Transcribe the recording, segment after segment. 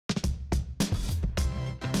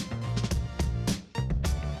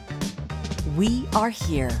We are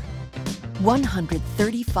here.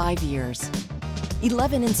 135 years,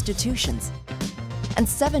 11 institutions, and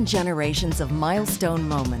 7 generations of milestone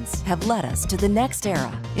moments have led us to the next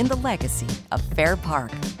era in the legacy of Fair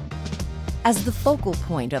Park. As the focal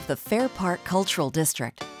point of the Fair Park Cultural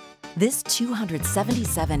District, this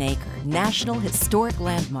 277-acre National Historic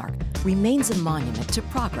Landmark remains a monument to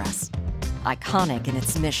progress, iconic in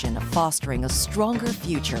its mission of fostering a stronger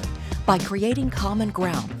future by creating common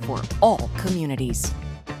ground for all communities.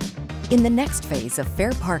 In the next phase of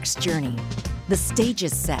Fair Park's journey, the stage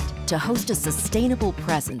is set to host a sustainable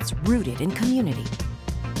presence rooted in community,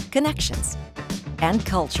 connections, and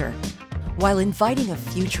culture, while inviting a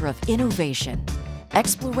future of innovation,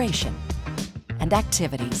 exploration, and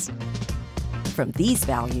activities. From these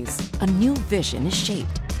values, a new vision is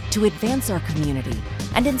shaped to advance our community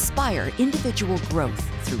and inspire individual growth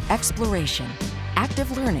through exploration,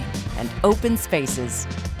 active learning, and open spaces.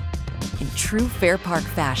 In true Fair Park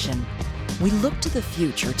fashion, we look to the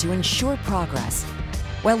future to ensure progress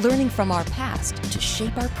while learning from our past to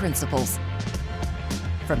shape our principles.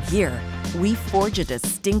 From here, we forge a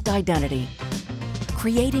distinct identity,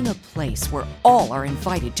 creating a place where all are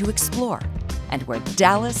invited to explore and where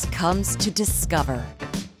Dallas comes to discover.